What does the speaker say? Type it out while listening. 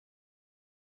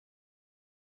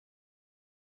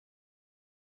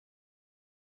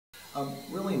I'm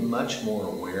really much more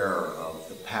aware of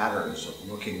the patterns of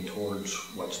looking towards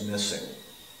what's missing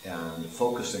and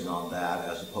focusing on that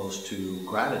as opposed to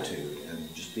gratitude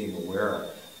and just being aware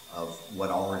of what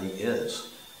already is.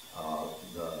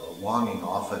 The longing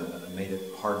often made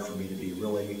it hard for me to be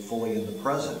really fully in the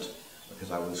present because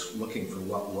I was looking for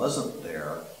what wasn't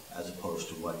there as opposed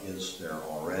to what is there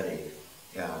already.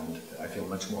 And I feel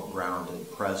much more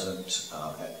grounded, present,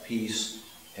 at peace,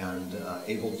 and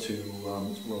able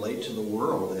to relate to the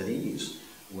world at ease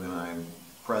when I'm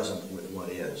present with what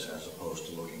is as opposed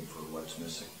to looking for what's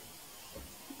missing.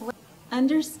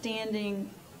 Understanding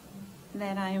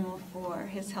that I am a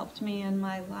 4 has helped me in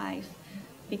my life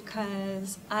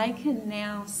because I can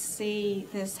now see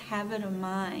this habit of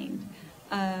mind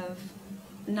of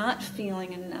not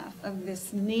feeling enough, of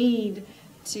this need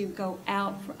to go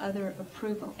out for other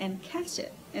approval and catch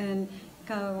it and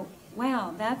go,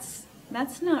 wow, that's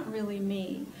not really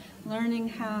me. Learning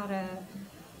how to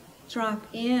drop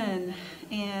in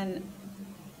and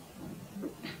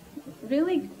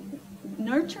really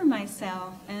nurture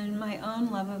myself and my own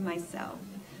love of myself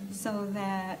so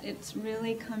that it's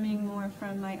really coming more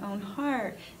from my own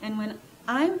heart. And when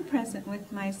I'm present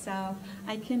with myself,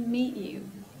 I can meet you.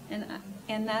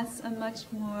 And that's a much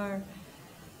more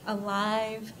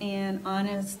alive and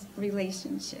honest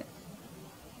relationship.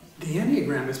 The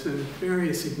Enneagram has been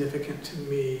very significant to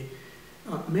me,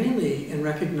 mainly in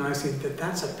recognizing that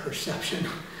that's a perception,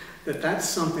 that that's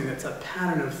something that's a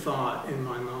pattern of thought in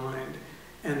my mind,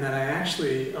 and that I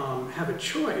actually have a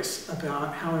choice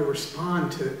about how I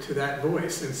respond to that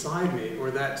voice inside me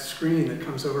or that screen that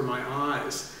comes over my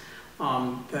eyes,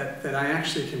 that I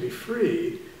actually can be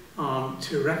free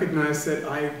to recognize that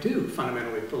I do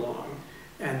fundamentally belong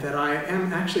and that I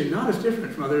am actually not as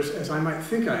different from others as I might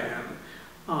think I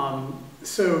am.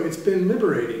 So it's been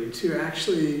liberating to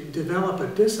actually develop a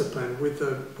discipline with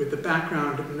the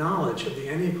background knowledge of the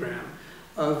Enneagram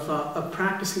of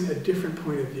practicing a different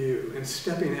point of view and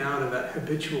stepping out of that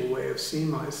habitual way of seeing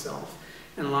myself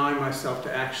and allowing myself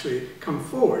to actually come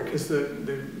forward, because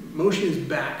the motion is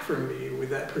back for me with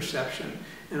that perception.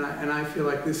 And I feel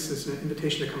like this is an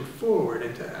invitation to come forward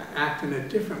and to act in a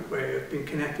different way of being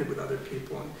connected with other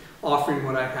people and offering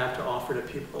what I have to offer to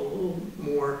people a little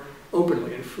more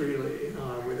openly and freely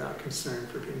without concern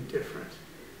for being different.